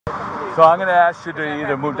So I'm going to ask you to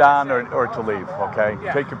either move down or to leave, okay?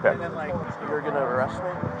 Take your pick. You're going to arrest me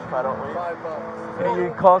if I don't leave?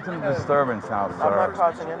 You're causing a disturbance now, sir. I'm not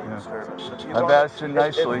causing any disturbance. I've asked you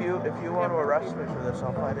nicely. If you want to arrest me for this,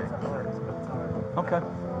 I'll fight it in court. Okay.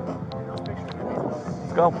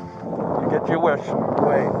 Let's go. You get your wish.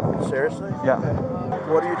 Wait, seriously? Yeah.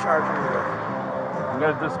 What are you charging me with? I'm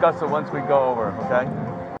going to discuss it once we go over, okay?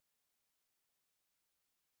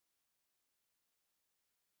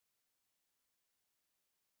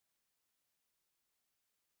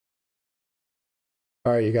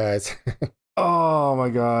 All right, you guys. Oh my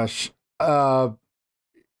gosh.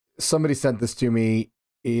 Somebody sent this to me.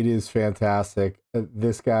 It is fantastic.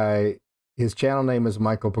 This guy, his channel name is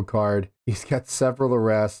Michael Picard. He's got several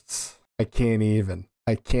arrests. I can't even.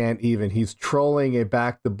 He's trolling a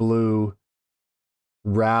Back the Blue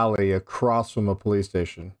rally across from a police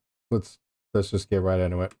station. Let's just get right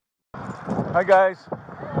into it. Hi guys.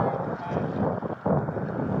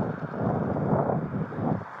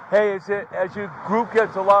 Hey, as your group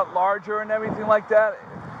gets a lot larger and everything like that,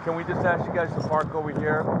 can we just ask you guys to park over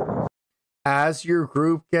here? As your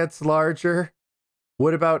group gets larger?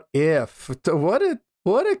 What about if? What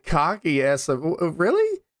a cocky ass.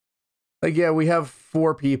 Really? Like, yeah, we have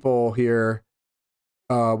 4 people here.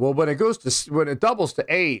 Well, when it doubles to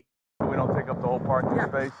 8. We don't take up the whole parking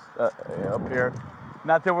space up here.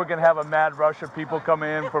 Not that we're gonna have a mad rush of people coming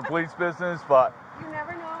in for police business, but you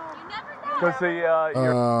never know. You never know. Because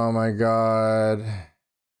oh my god.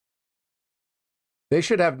 They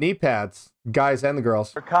should have knee pads, guys and the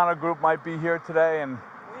girls. Your counter group might be here today, and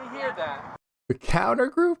we hear that. The counter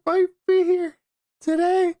group might be here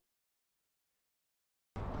today.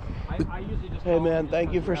 I usually just hey man,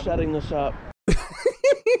 thank you for setting this up.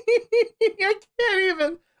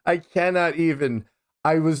 I cannot even.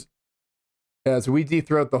 As we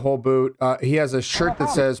deep-throat the whole boot, he has a shirt that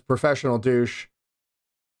says professional douche.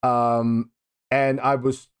 And I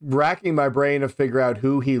was racking my brain to figure out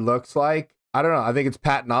who he looks like. I don't know. I think it's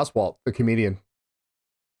Patton Oswalt, the comedian.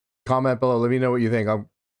 Comment below. Let me know what you think.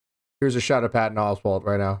 Here's a shot of Patton Oswalt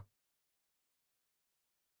right now.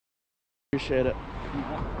 Appreciate it.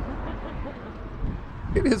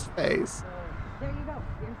 In his face. There you go.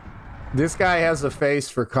 This guy has a face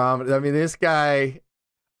for comedy. I mean, this guy,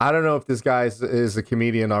 I don't know if this guy is a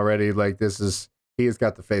comedian already. Like, he has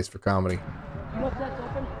got the face for comedy. You look that's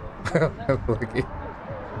open? Lucky.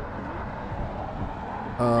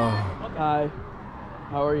 Oh. Hi.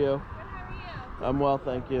 How are you? Good, how are you? I'm well,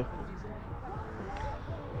 thank you.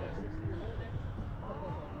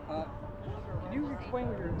 Can you explain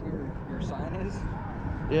what your sign is?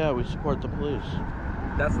 Yeah, we support the police.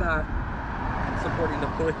 That's not supporting the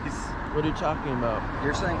police. What are you talking about?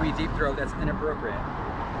 You're saying we deep throat, that's inappropriate.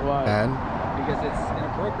 Why? And? Because it's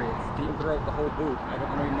inappropriate. It's deep throat the whole boot. I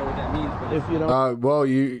don't even know what that means. But If you don't, well,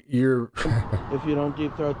 you're. if you don't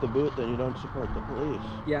deep throat the boot, then you don't support the police.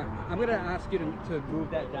 yeah, I'm gonna ask you to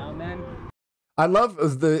move that down then. I love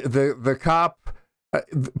the cop.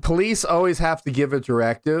 Police always have to give a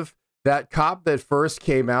directive. That cop that first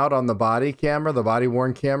came out on the body camera, the body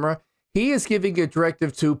worn camera, he is giving a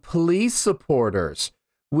directive to police supporters,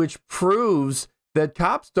 which proves that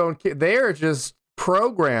cops don't care. They are just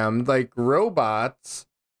programmed like robots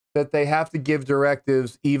that they have to give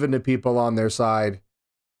directives even to people on their side.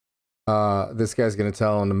 This guy's gonna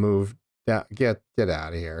tell him to move down. Get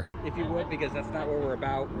out of here. If you would, because that's not what we're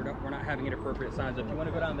about. We're not having inappropriate signs. If you want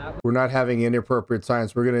to go down that way. We're not having inappropriate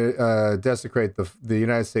signs. We're gonna desecrate the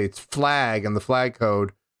United States flag and the flag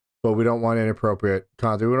code, but we don't want inappropriate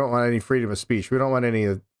content. We don't want any freedom of speech. We don't want any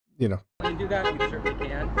of, you know. You can do that. You certainly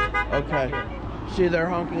can. Okay. See, they're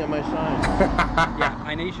honking at my sign. Yeah,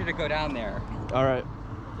 I need you to go down there. All right.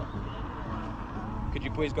 Could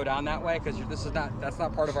you please go down that way? Because that's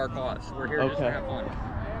not part of our cause. We're here just to have fun.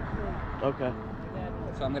 Okay.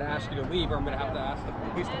 So I'm going to ask you to leave, or I'm going to have to ask the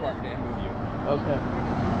police department to move you. Okay.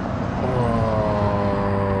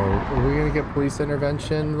 Oh, are we gonna get police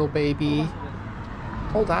intervention, little baby?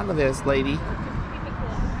 Hold on to this, lady.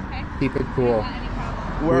 Keep it cool.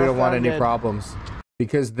 We don't want any problems.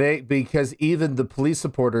 Because even the police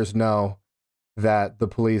supporters know that the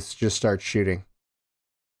police just start shooting.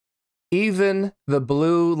 Even the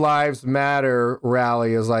Blue Lives Matter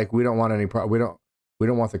rally is like, we don't want any we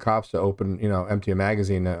don't want the cops to open, empty a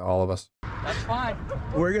magazine to all of us. That's fine.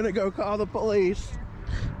 We're gonna go call the police.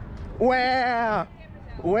 Where?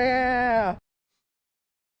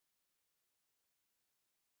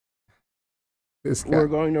 This guy. We're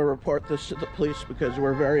going to report this to the police because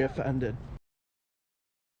we're very offended.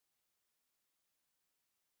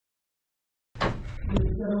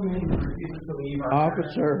 to leave our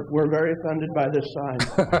Officer, we're very offended by this sign.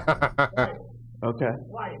 Okay.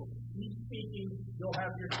 Quiet. He's speaking. You'll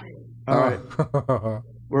have your chance. All right.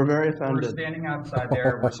 We're very We're offended. standing outside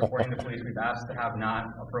there. We're supporting the police. We've asked to have not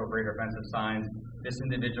appropriate or offensive signs. This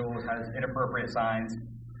individual has inappropriate signs.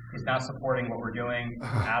 He's not supporting what we're doing.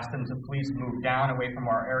 Asked him to please move down away from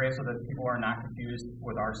our area so that people are not confused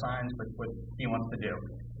with our signs, but what he wants to do.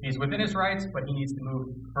 He's within his rights, but he needs to move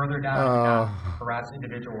further down and not harass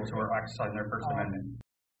individuals who are exercising their First Amendment.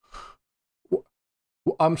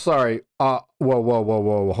 I'm sorry.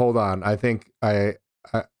 Whoa. Hold on. I think I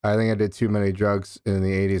did too many drugs in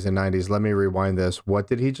the 80s and 90s. Let me rewind this. What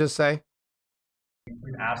did he just say?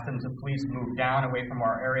 We've asked him to please move down away from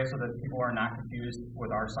our area so that people are not confused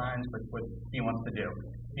with our signs, but what he wants to do.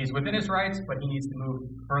 He's within his rights, but he needs to move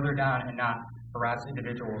further down and not harass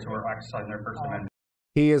individuals who are exercising their First Amendment.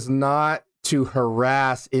 He is not to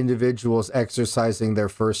harass individuals exercising their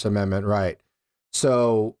First Amendment right.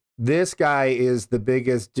 So this guy is the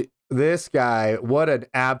biggest. This guy, what an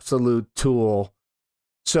absolute tool.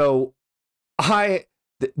 So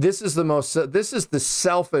this is the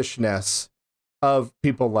selfishness of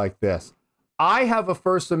people like this. I have a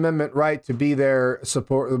First Amendment right to be there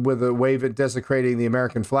support with a wave at desecrating the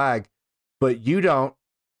American flag, but you don't.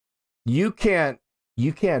 You can't.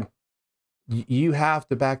 You have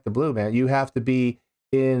to back the blue, man. You have to be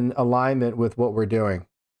in alignment with what we're doing.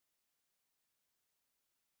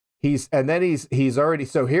 He's already,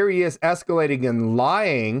 so here he is escalating and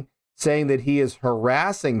lying, saying that he is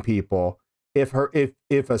harassing people. If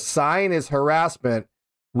a sign is harassment,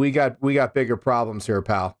 we got bigger problems here,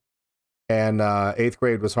 pal. And 8th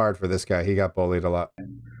grade was hard for this guy. He got bullied a lot.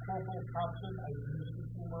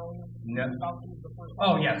 No.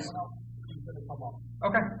 Oh, yes.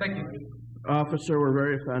 Okay, thank you. Officer, we're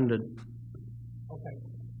very offended. Okay.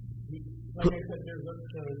 Like I said,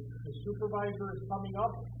 the supervisor is coming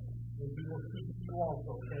up, and he will speak to you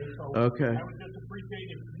also, okay? So Okay. I would just appreciate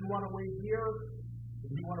if you want to wait here,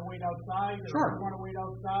 if you want to wait outside, Sure. if you want to wait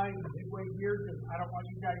outside, and you wait here, because I don't want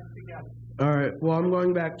you guys together. All right. Well, I'm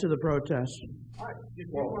going back to the protest. All right, if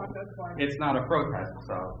you want, that's fine. It's not a protest,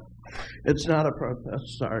 so. It's not a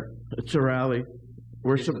protest, sorry. It's a rally.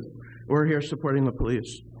 We're here supporting the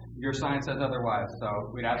police. Your sign says otherwise,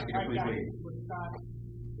 so we'd ask you to please leave.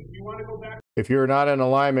 If you want to go back If you're not in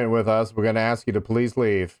alignment with us, we're going to ask you to please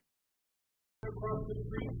leave. across the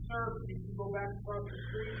street, sir, you can go back across the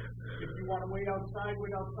street. If you want to wait outside,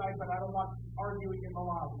 but I don't want arguing in the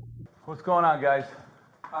lobby. What's going on, guys?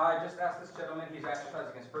 I just asked this gentleman, he's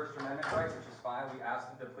exercising his First Amendment rights, which is fine. We asked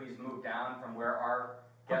him to please move down from where our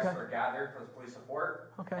guests are gathered for the police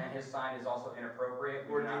support. Okay. And his sign is also inappropriate.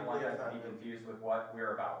 We do not want them to be confused with what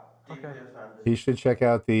we're about. Okay. He should check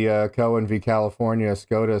out the Cohen v. California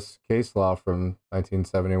SCOTUS case law from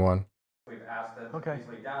 1971. We've asked them to please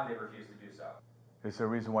leave down, they refuse to do so. Is there a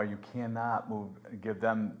reason why you cannot move, give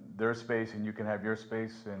them their space and you can have your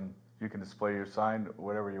space and you can display your sign,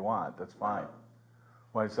 whatever you want? That's fine.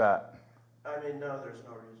 Why is that? I mean, no, there's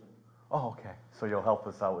no reason. Oh, okay. So you'll help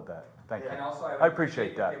us out with that. Thank you. And also, I would I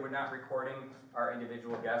appreciate that. if they were not recording our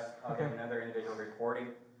individual guests, Okay. another individual recording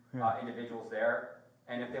individuals there.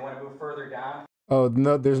 And if they want to move further down. Oh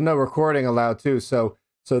no, there's no recording allowed too. So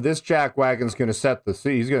this jackwagon's going to set the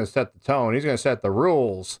he's going to set the tone. He's going to set the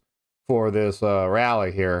rules for this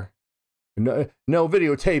rally here. No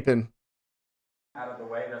videotaping. Out of the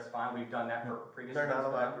way, that's fine. We've done that for previous. They're not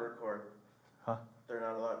allowed to record. Huh? They're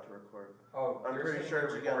not allowed to record. Oh, I'm you're pretty saying sure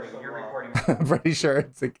you're it's against recording. the You're law. recording. I'm pretty sure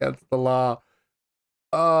it's against the law.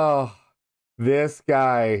 Oh, this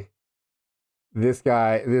guy. This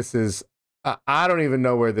is. I don't even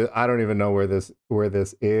know where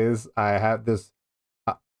this is. I have this.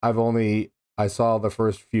 I saw the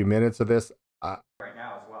first few minutes of this. Right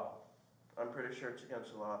now as well. I'm pretty sure it's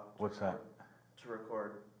against the law. What's that? To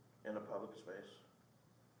record in a public space.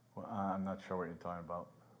 Well, I'm not sure what you're talking about.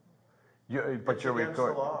 But It's you're against the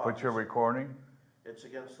law. But you're recording? It's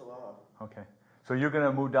against the law. Okay. So you're going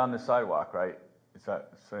to move down the sidewalk, right? Is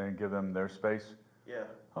that saying give them their space? Yeah.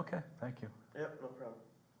 Okay, thank you. Yep, no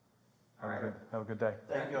problem. Have a good day.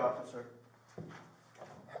 Thank you, officer.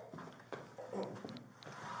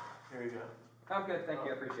 Here you go. I'm good, thank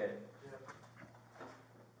you, I appreciate it.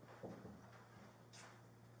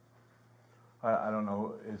 I don't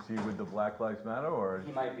know, is he with the Black Lives Matter or?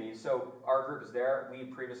 He might be. So our group is there. We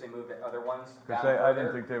previously moved the other ones down Because I didn't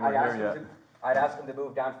further. think they were here yet. I'd asked them to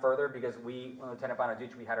move down further because when Lieutenant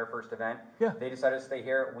Bonaducci, we had our first event. Yeah. They decided to stay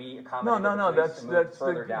here. We No, accommodated no, the police and moved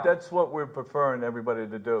further down. that's what we're preferring everybody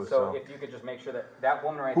to do, So so. if you could just make sure that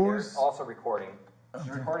woman right there is Who's- also recording.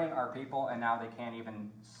 She's recording our people and now they can't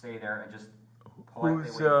even stay there and just politely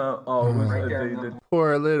Who's, wait. Right there in the-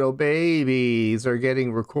 Poor little babies are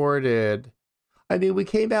getting recorded. I mean, we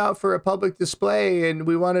came out for a public display and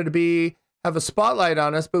we wanted to have a spotlight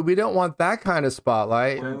on us, but we don't want that kind of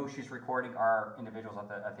spotlight. Blue, she's recording our individuals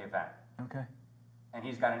at the event. Okay. And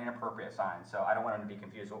he's got an inappropriate sign, so I don't want him to be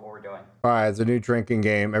confused with what we're doing. All right, it's a new drinking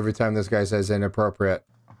game. Every time this guy says inappropriate,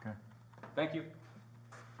 Okay. Thank you.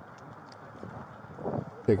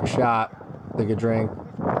 take a shot, take a drink.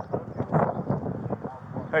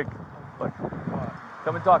 Hey, look,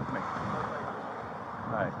 come and talk to me.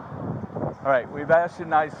 All right, we've asked you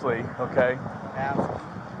nicely, okay?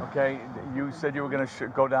 Okay, you said you were going to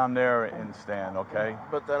go down there and stand, okay?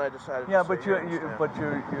 But then I decided. Yeah, to but stay here and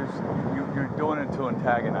stand. you're doing it to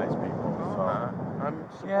antagonize people. So. I'm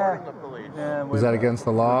supporting Yeah. the police. Yeah, Is that against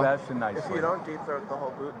the law? We've asked you If nicely. you don't deep throat the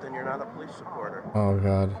whole boot, then you're not a police supporter. Oh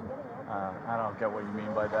God. I don't get what you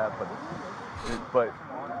mean by that, but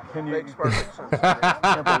can you? Makes perfect sense.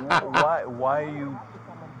 Yeah, but why are you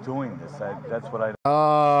doing this? That's what I.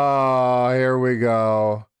 Oh, here we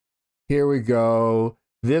go. Here we go.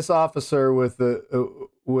 This officer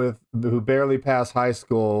who barely passed high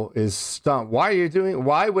school is stumped.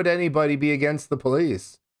 Why would anybody be against the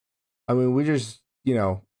police? I mean, we just,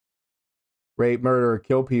 rape, murder,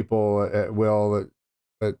 kill people at will.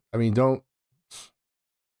 But I mean, it's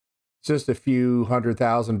just a few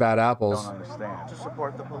 100,000 bad apples. Don't understand. To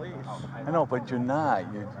support the police. I know, but you're not.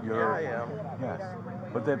 You're. Yeah, I am. Yes,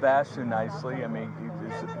 but they've asked you nicely. I mean,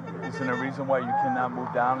 isn't there a reason why you cannot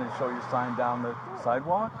move down and show your sign down the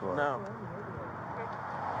sidewalk? Or? No.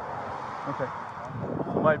 Okay.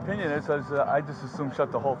 My opinion is, I just assume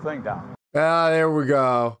shut the whole thing down. Ah, there we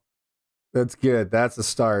go. That's good. That's a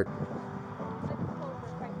start.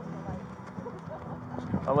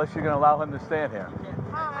 Unless you're going to allow him to stand here. He can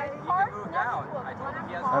move down. I told him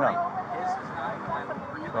he has I know. his is not violent.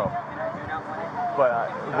 We're doing, Oh. and I do not want it. But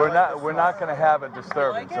we're not going to have a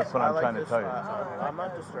disturbance. That's what I'm trying to tell you. I'm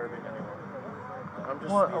not disturbing anyone. I'm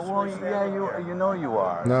just Well, peacefully yeah, standing here. you know you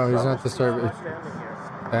are. No, he's So- not disturbing. Peacefully standing here.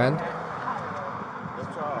 And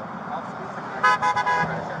That's all.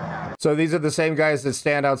 so these are the same guys that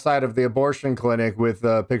stand outside of the abortion clinic with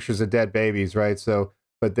pictures of dead babies, right? So,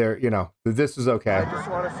 but they're, this is okay. I just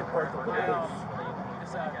want to support the police.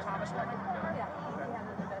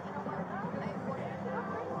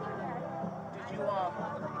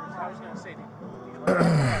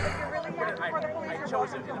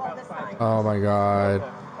 Oh my God.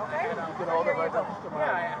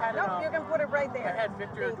 You can put it right there.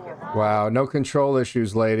 Wow, no control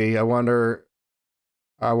issues, lady. I wonder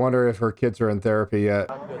if her kids are in therapy yet.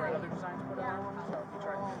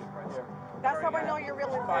 That's how I know you're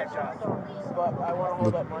really professional. But I want to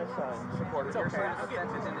hold up my sign. Supporters. You're trying to defend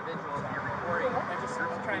his individual and you're recording. I'm just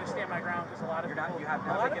trying to stand my ground because a lot of people, You have a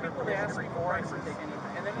lot not of given people they permission ask to me record for or take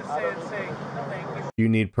anything. and then just say no thank you. You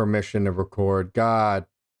need permission to record. God,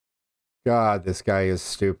 this guy is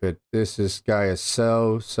stupid. This guy is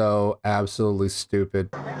so absolutely stupid.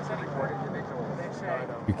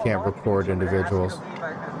 You can't record individuals.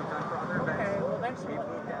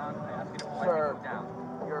 Sir,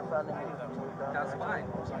 you're offending me. That's fine.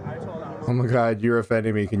 Oh my God, you're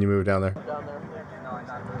offending me. Can you move down there? Down there.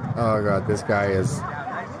 Oh God, this guy is But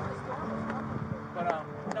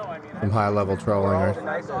no, I mean, some high-level trolling, The right?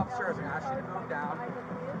 nice officer has asked you to move down.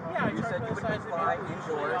 yeah, I You said you would comply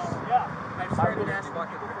indoors. I've started asking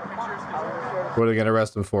people for pictures because What are they gonna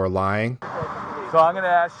arrest him for? Lying? So I'm going to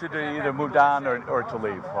ask you to either move down or to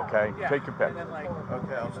leave, okay? Take your pick. and then like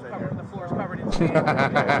Okay, I'll stay here. the floor's covered in sand.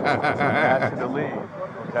 Ask you to leave,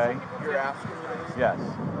 okay? You're asking me to Yes.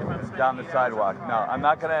 Down the sidewalk. No, I'm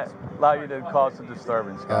not going to allow you to cause a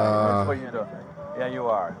disturbance, guy. That's what you do. Yeah, you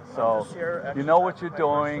are. So you know what you're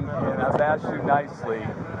doing, and I've asked you nicely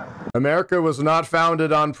America was not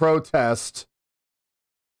founded on protest.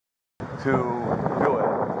 to do it.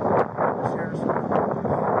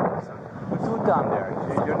 But do it down there.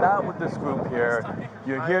 You're not with this group here.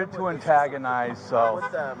 You're here to antagonize, so with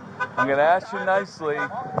them. I'm going to ask you nicely.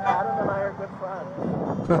 Adam and I are good friends.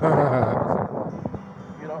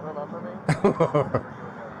 You don't remember me?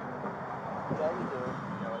 Yeah, you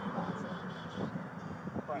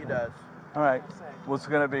do. He does. All right. What's it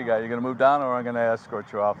going to be, guy? You going to move down, or I'm going to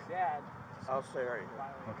escort you off? I'll stay right here.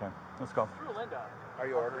 Okay. Let's go. Are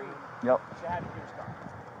you ordering? Yep.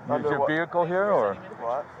 Is your vehicle here, or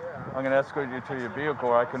What? I'm going to escort you to your vehicle,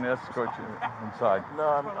 or I can escort you inside?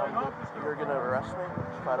 No, you're gonna arrest me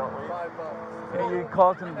if I don't leave. Hey, you're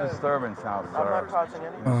causing a disturbance now, I'm not sir. causing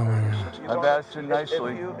any. Oh my God. If you I've want- asked you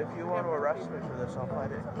nicely. If you want to arrest me for this, I'll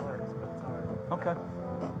fight it in court. Okay.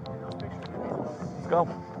 Go.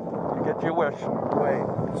 You get your wish. Wait,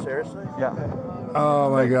 seriously? Yeah. Oh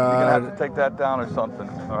my You're gonna have God. to take that down or something.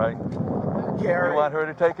 All right. Gary. You want her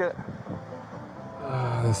to take it?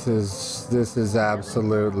 This is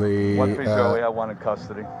absolutely. 130. I have one in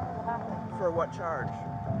custody. For what charge?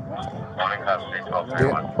 One in custody,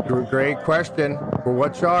 1231. Great question. For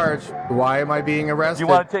what charge? Why am I being arrested? Do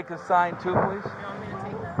you want to take a sign too, please?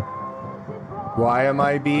 Why am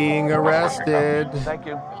I being arrested? Thank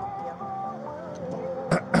you.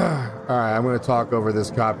 All right, I'm going to talk over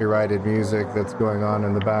this copyrighted music that's going on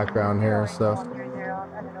in the background here. So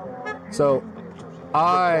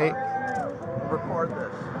I Record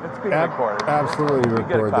this. It's being recorded. absolutely You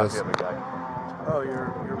get a record copy this. of it, guy. Oh,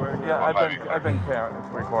 you're wearing. Yeah, I've been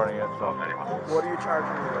recording it, so What are you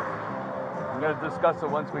charging me with? I'm gonna discuss it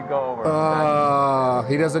once we go over.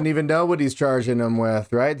 He doesn't even know what he's charging him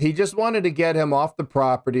with, right? He just wanted to get him off the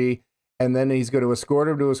property, and then he's going to escort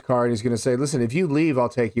him to his car, and he's going to say, listen, if you leave, I'll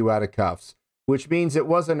take you out of cuffs, which means it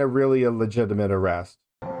wasn't really a legitimate arrest.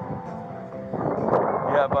 You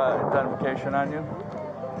have identification on you?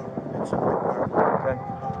 It's in my car. Okay.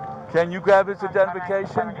 Can you grab his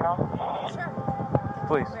identification? Sure.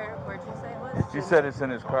 Please. Where'd you say it was? You said it's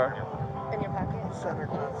in his car. In your package? Center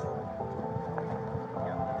console.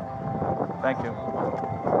 Thank you.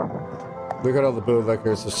 Look at all the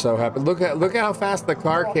bootlickers are so happy. Look at how fast the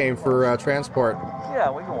car came for transport. Yeah,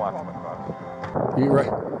 we can walk him across. You're right.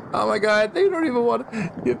 Oh my God, they don't even want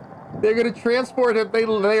to. They're going to transport him.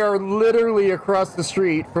 They are literally across the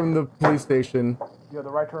street from the police station. You have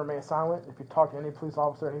the right to remain silent. If you talk to any police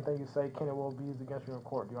officer, anything you say can and will be used against you in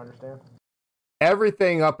court. Do you understand?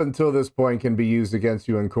 Everything up until this point can be used against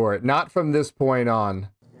you in court. Not from this point on.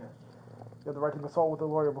 Yes. You have the right to consult with a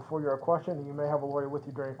lawyer before you're questioned, and you may have a lawyer with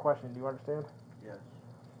you during questioning. Do you understand? Yes.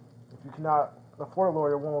 If you cannot afford a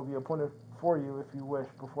lawyer, one will be appointed for you if you wish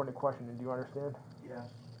before any questioning. Do you understand?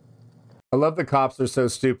 Yes. I love the cops are so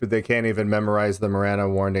stupid they can't even memorize the Miranda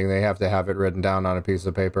warning. They have to have it written down on a piece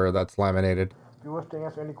of paper that's laminated. If you wish to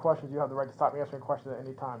answer any questions, you have the right to stop answering questions at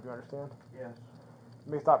any time. Do you understand? Yes.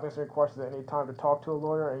 You may stop answering questions at any time to talk to a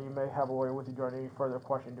lawyer, and you may have a lawyer with you during any further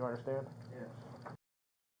question. Do you understand? Yes.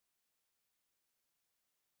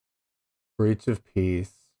 Breach of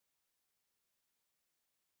peace.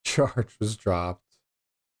 Charge was dropped.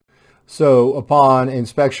 So upon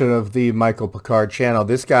inspection of the Michael Picard channel,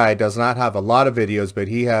 this guy does not have a lot of videos, but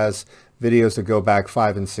he has videos that go back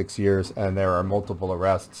 5 and 6 years, and there are multiple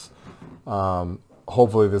arrests.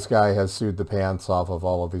 Hopefully this guy has sued the pants off of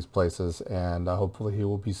all of these places, and hopefully he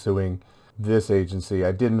will be suing this agency.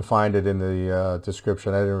 I didn't find it in the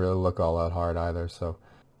description. I didn't really look all that hard either, so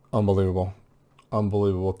unbelievable.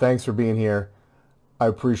 Unbelievable. Thanks for being here. I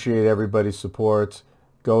appreciate everybody's support.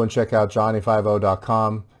 Go and check out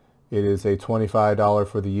johnny50.com. It is a $25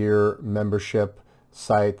 for the year membership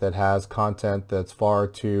site that has content that's far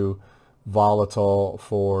too volatile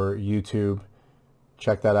for YouTube.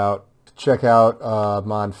 Check that out. Check out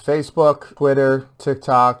I'm on Facebook, Twitter,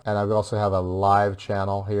 TikTok, and I also have a live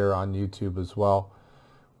channel here on YouTube as well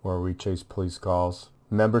where we chase police calls.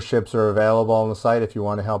 Memberships are available on the site if you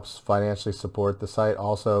want to help financially support the site.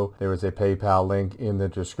 Also, there is a PayPal link in the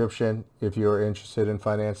description if you're interested in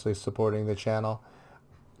financially supporting the channel.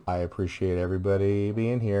 I appreciate everybody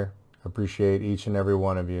being here. Appreciate each and every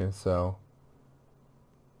one of you. So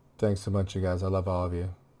thanks so much, you guys. I love all of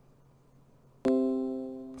you.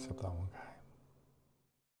 Except that one guy.